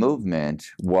reform movement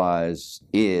was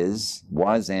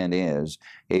and is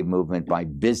a movement by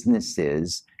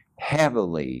businesses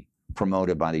heavily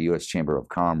promoted by the U.S. Chamber of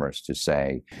Commerce to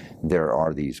say there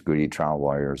are these greedy trial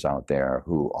lawyers out there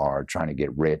who are trying to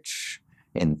get rich.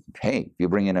 And hey, if you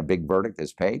bring in a big verdict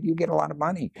that's paid, you get a lot of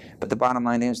money. But the bottom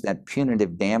line is that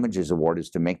punitive damages award is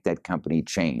to make that company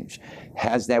change.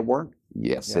 Has that worked?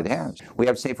 Yes, it has. We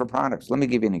have safer products. Let me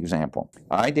give you an example.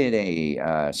 I did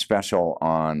a special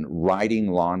on riding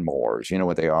lawnmowers. You know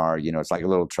what they are? It's like a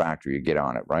little tractor. You get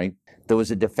on it, right? There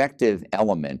was a defective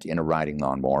element in a riding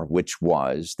lawnmower, which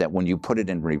was that when you put it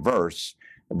in reverse,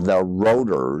 the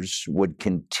rotors would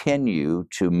continue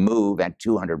to move at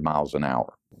 200 miles an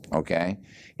hour, okay?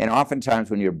 And oftentimes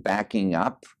when you're backing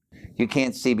up, you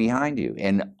can't see behind you.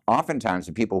 And oftentimes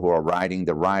the people who are riding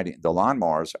the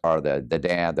lawnmowers are the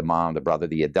dad, the mom, the brother,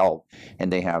 the adult,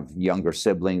 and they have younger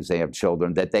siblings, they have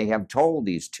children that they have told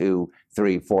these 2,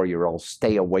 3, 4-year-olds,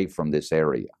 stay away from this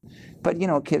area. But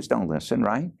kids don't listen,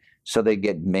 right? So they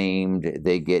get maimed,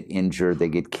 they get injured, they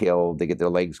get killed, they get their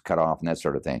legs cut off, and that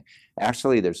sort of thing.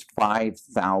 Actually, there's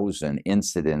 5,000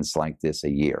 incidents like this a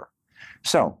year.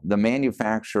 So the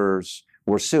manufacturers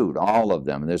were sued, all of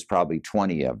them, and there's probably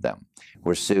 20 of them,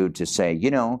 were sued to say,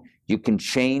 you can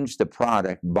change the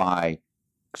product by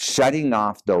shutting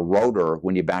off the rotor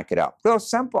when you back it up. Real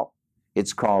simple.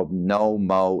 It's called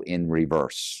no-mow in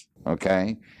reverse,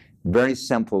 okay? Very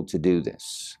simple to do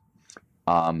this.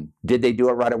 Did they do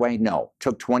it right away? No.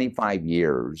 Took 25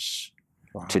 years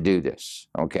to do this,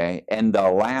 okay? And the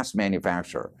last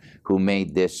manufacturer who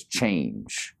made this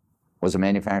change was a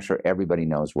manufacturer everybody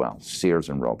knows well, Sears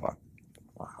and Roebuck.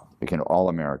 Wow. All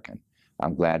American.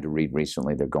 I'm glad to read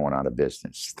recently they're going out of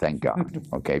business. Thank God.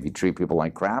 Okay, if you treat people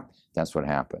like crap, that's what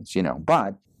happens,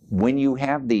 But when you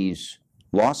have these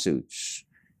lawsuits,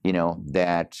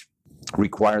 that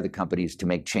require the companies to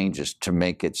make changes to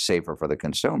make it safer for the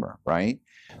consumer, right?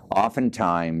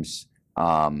 Oftentimes,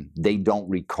 they don't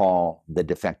recall the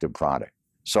defective product.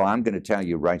 So I'm going to tell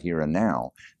you right here and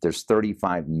now, there's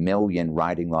 35 million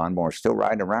riding lawnmowers still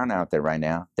riding around out there right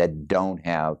now that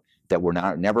were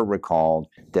never recalled,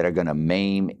 that are going to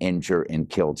maim, injure, and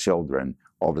kill children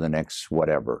over the next,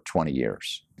 20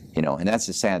 years. And that's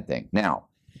the sad thing. Now,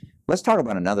 let's talk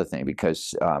about another thing,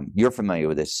 because you're familiar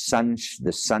with this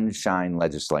the sunshine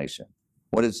legislation.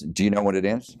 Do you know what it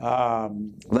is?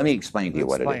 Let me explain to you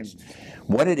what it is.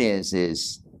 What it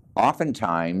is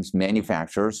oftentimes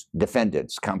manufacturers,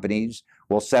 defendants, companies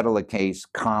will settle a case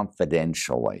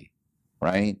confidentially,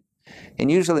 right?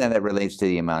 And usually that relates to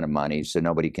the amount of money, so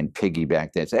nobody can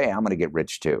piggyback that, say, hey, I'm going to get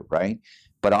rich too, right?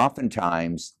 But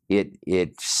oftentimes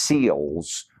it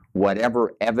seals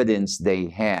whatever evidence they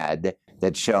had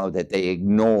that showed that they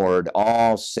ignored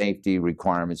all safety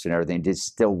requirements and everything, just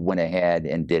still went ahead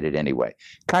and did it anyway.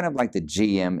 Kind of like the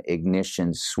GM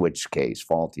ignition switch case,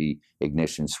 faulty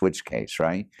ignition switch case,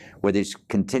 right? Where they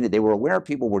continued, they were aware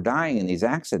people were dying in these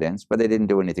accidents, but they didn't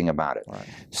do anything about it. Right.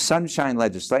 Sunshine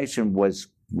legislation was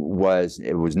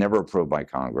never approved by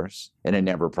Congress, and it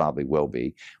never probably will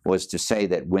be, was to say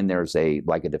that when there's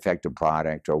like a defective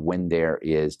product, or when there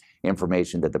is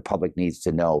information that the public needs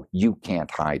to know, you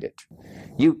can't hide it.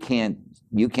 You can't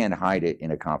hide it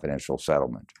in a confidential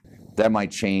settlement. That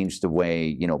might change the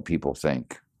way, people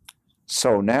think.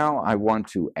 So now I want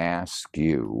to ask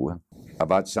you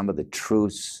about some of the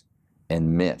truths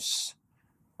and myths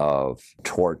of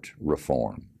tort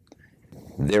reform.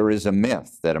 There is a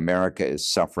myth that America is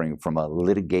suffering from a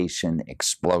litigation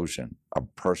explosion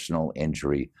of personal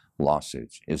injury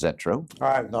lawsuits. Is that true?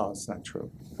 No, it's not true.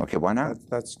 Okay, why not?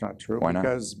 That's not true. Why not?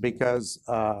 Because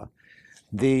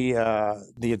the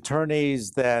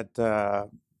attorneys that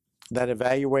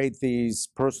evaluate these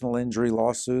personal injury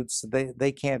lawsuits,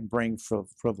 they can't bring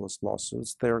frivolous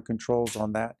lawsuits. There are controls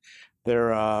on that.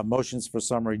 There are motions for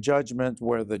summary judgment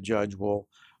where the judge will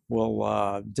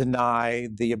deny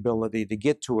the ability to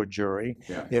get to a jury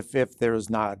if there is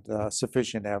not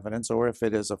sufficient evidence, or if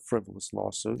it is a frivolous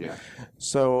lawsuit.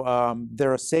 So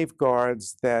there are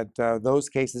safeguards that those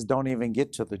cases don't even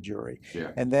get to the jury.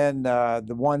 And then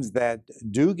the ones that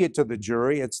do get to the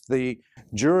jury, it's the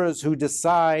jurors who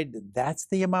decide that's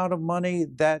the amount of money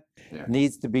that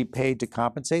needs to be paid to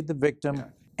compensate the victim,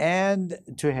 and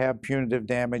to have punitive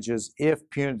damages if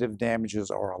punitive damages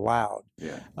are allowed.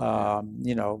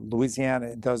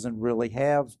 Louisiana doesn't really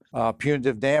have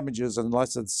punitive damages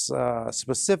unless it's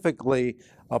specifically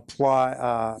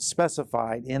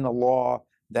specified in the law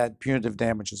that punitive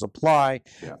damages apply.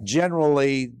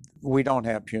 Generally, we don't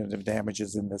have punitive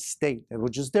damages in this state,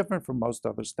 which is different from most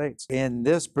other states. In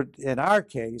our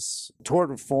case, tort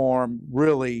reform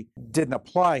really didn't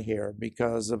apply here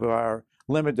because of our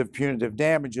limit of punitive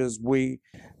damages. We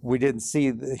didn't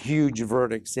see the huge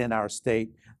verdicts in our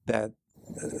state that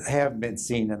have been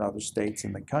seen in other states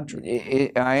in the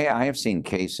country. I have seen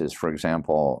cases, for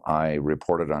example, I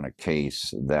reported on a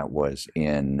case that was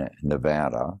in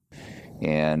Nevada,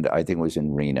 and I think it was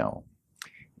in Reno.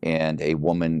 And a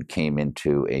woman came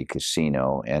into a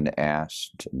casino and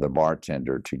asked the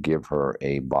bartender to give her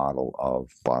a bottle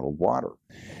of bottled water,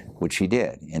 which he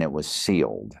did, and it was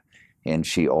sealed. And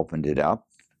she opened it up,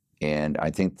 and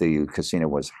I think the casino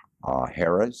was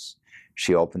Harrah's.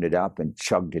 She opened it up and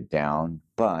chugged it down,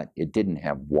 but it didn't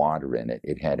have water in it.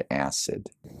 It had acid.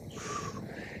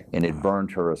 And it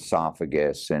burned her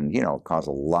esophagus and, caused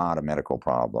a lot of medical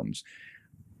problems.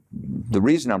 The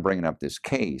reason I'm bringing up this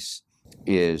case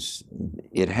is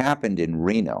it happened in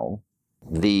Reno.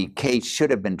 The case should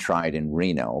have been tried in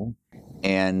Reno,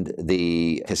 and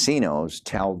the casinos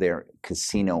tell their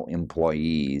casino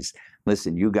employees,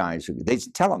 listen, you guys, they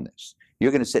tell them this,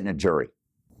 you're going to sit in a jury.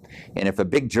 And if a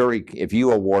big jury, if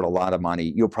you award a lot of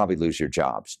money, you'll probably lose your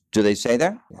jobs. Do they say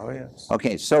that? Oh, yes.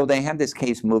 Okay, so they had this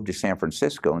case moved to San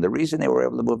Francisco, and the reason they were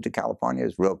able to move to California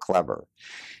is real clever,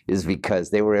 is because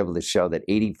they were able to show that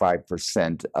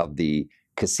 85% of the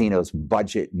casino's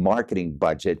marketing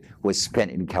budget was spent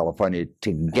in California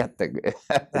to get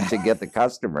the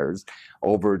customers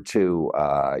over to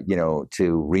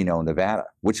Reno, Nevada,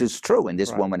 which is true. And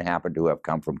this woman happened to have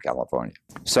come from California.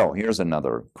 So here's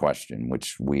another question,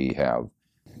 which we have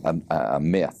a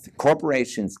myth.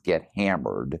 Corporations get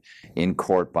hammered in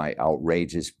court by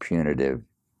outrageous punitive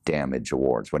damage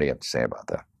awards. What do you have to say about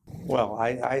that? Well,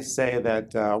 I say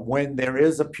that when there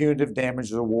is a punitive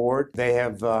damages award, they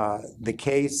have the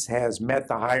case has met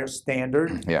the higher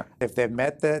standard. If they've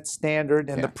met that standard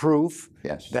and the proof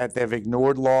that they've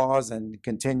ignored laws and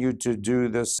continued to do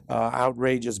this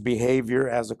outrageous behavior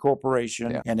as a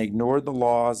corporation and ignored the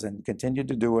laws and continued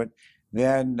to do it,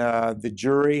 then the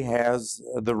jury has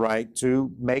the right to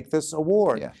make this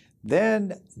award.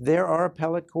 Then there are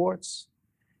appellate courts.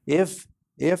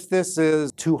 If this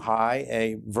is too high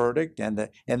a verdict and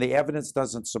the evidence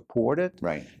doesn't support it,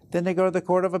 then they go to the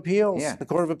Court of Appeals. The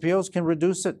Court of Appeals can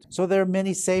reduce it. So there are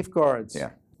many safeguards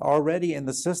already in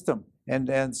the system.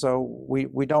 And so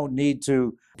we don't need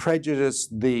to prejudice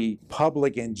the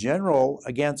public in general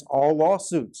against all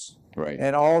lawsuits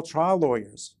and all trial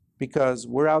lawyers, because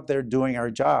we're out there doing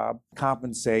our job,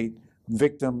 compensate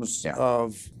victims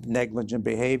of negligent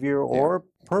behavior or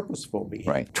purposeful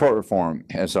behavior. Right. Tort reform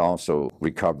has also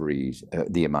recoveries,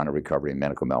 the amount of recovery in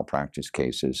medical malpractice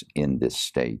cases in this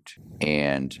state.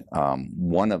 And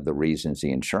one of the reasons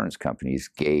the insurance companies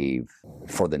gave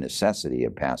for the necessity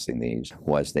of passing these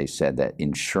was they said that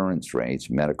insurance rates,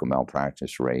 medical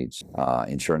malpractice rates,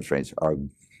 insurance rates are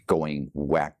going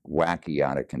wacky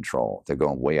out of control. They're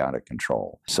going way out of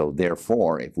control. So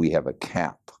therefore, if we have a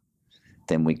cap,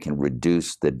 then we can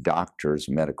reduce the doctor's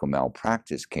medical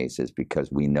malpractice cases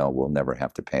because we know we'll never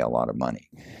have to pay a lot of money.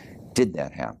 Did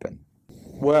that happen?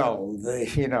 Well,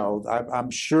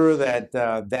 I'm sure that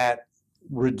that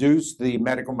reduced the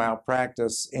medical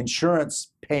malpractice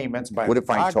insurance payments by What if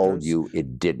doctors. I told you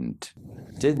it didn't?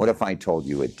 What if I told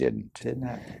you it didn't? Didn't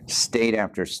happen. State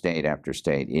after state after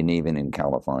state, and even in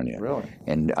California. Really?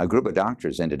 And a group of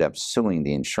doctors ended up suing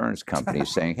the insurance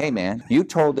companies saying, hey man, you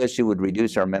told us you would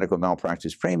reduce our medical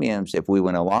malpractice premiums if we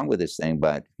went along with this thing,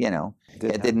 but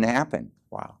it didn't happen.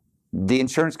 Wow. The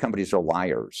insurance companies are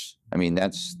liars. I mean,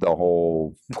 that's the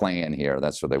whole plan here.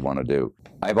 That's what they want to do.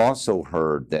 I've also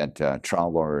heard that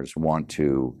trial lawyers want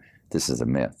to, this is a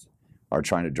myth, are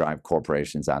trying to drive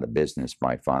corporations out of business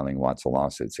by filing lots of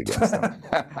lawsuits against them.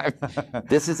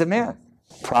 This is a myth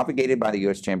propagated by the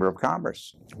U.S. Chamber of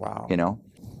Commerce. Wow.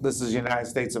 This is the United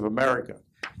States of America.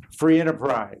 Free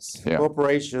enterprise. Yeah.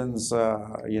 Corporations,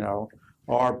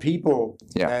 are people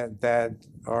that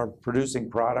are producing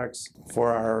products for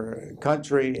our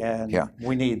country, and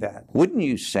we need that. Wouldn't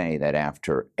you say that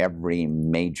after every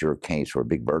major case where a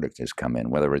big verdict has come in,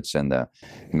 whether it's in the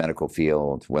medical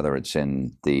field, whether it's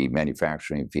in the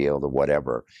manufacturing field or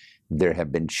whatever, there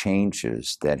have been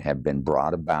changes that have been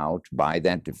brought about by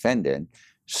that defendant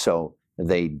so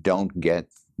they don't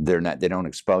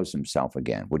expose themselves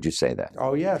again? Would you say that?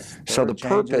 Oh, yes. So the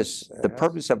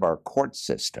purpose of our court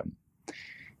system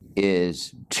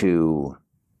is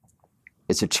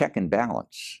it's a check and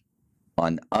balance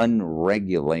on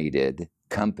unregulated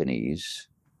companies,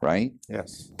 right?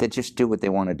 Yes. That just do what they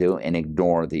want to do and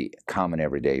ignore the common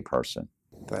everyday person.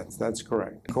 That's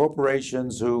correct.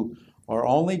 Corporations who are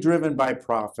only driven by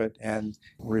profit and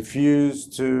refuse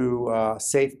to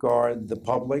safeguard the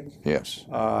public. Yes.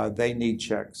 They need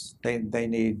checks. They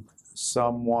need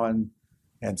someone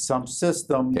and some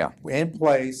system in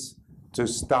place to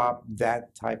stop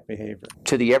that type of behavior.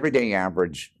 To the everyday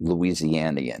average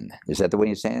Louisianian, is that the way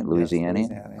you say it? Louisianian? Yes,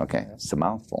 Louisianian. Okay, it's a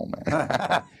mouthful,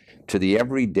 man. To the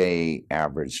everyday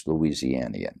average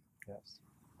Louisianian. Yes.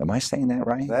 Am I saying that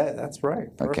right? That's right.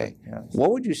 Okay. Yes.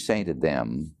 What would you say to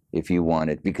them if you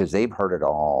wanted, because they've heard it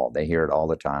all, they hear it all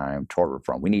the time, tort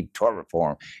reform. We need tort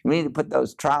reform. We need to put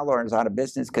those trial lawyers out of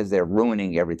business because they're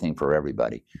ruining everything for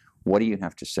everybody. What do you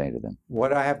have to say to them?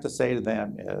 What I have to say to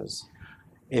them is,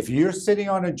 if you're sitting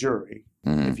on a jury,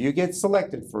 if you get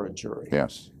selected for a jury,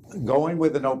 go in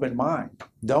with an open mind.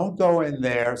 Don't go in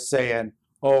there saying,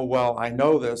 oh, well, I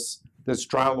know this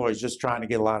trial lawyer is just trying to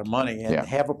get a lot of money, and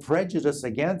have a prejudice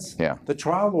against the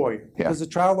trial lawyer. Because the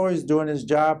trial lawyer is doing his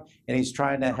job, and he's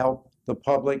trying to help the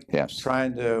public,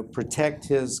 trying to protect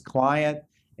his client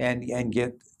and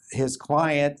get his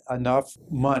client enough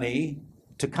money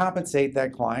to compensate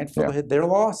that client for their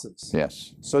losses.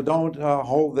 Yes. So don't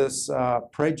hold this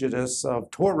prejudice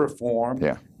of tort reform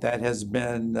that has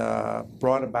been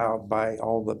brought about by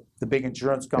all the big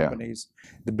insurance companies,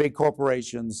 the big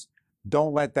corporations.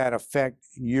 Don't let that affect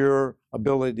your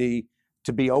ability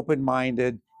to be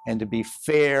open-minded and to be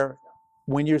fair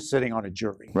when you're sitting on a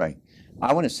jury. Right.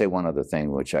 I want to say one other thing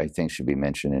which I think should be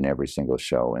mentioned in every single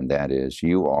show, and that is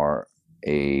you are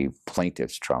a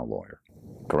plaintiff's trial lawyer.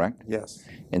 Correct? Yes.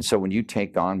 And so when you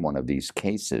take on one of these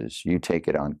cases, you take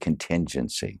it on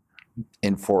contingency.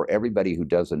 And for everybody who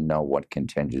doesn't know what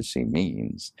contingency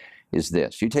means, is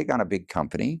this. You take on a big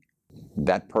company,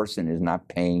 that person is not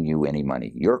paying you any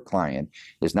money. Your client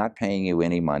is not paying you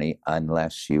any money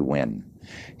unless you win.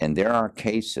 And there are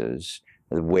cases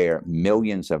where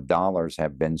millions of dollars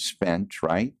have been spent,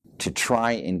 right, to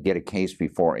try and get a case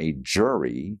before a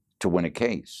jury to win a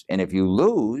case. And if you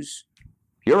lose,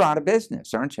 you're out of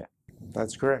business, aren't you?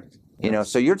 That's correct.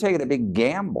 So you're taking a big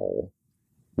gamble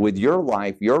with your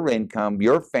life, your income,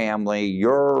 your family,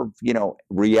 your,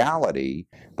 reality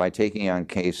by taking on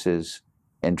cases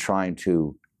and trying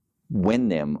to win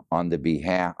them on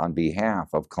behalf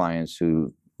of clients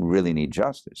who really need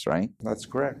justice, right? That's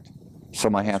correct.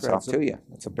 So my hat's off to you.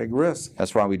 It's a big risk.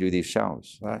 That's why we do these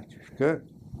shows. Right. Good.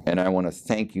 And I want to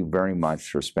thank you very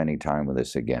much for spending time with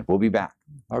us again. We'll be back.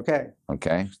 Okay.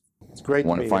 Okay? It's great. I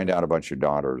want to find out about your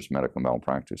daughter's medical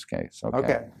malpractice case. Okay.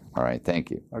 Okay. All right. Thank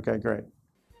you. Okay, great.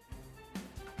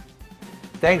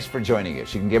 Thanks for joining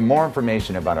us. You can get more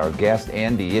information about our guest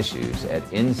and the issues at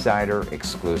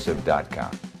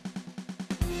insiderexclusive.com.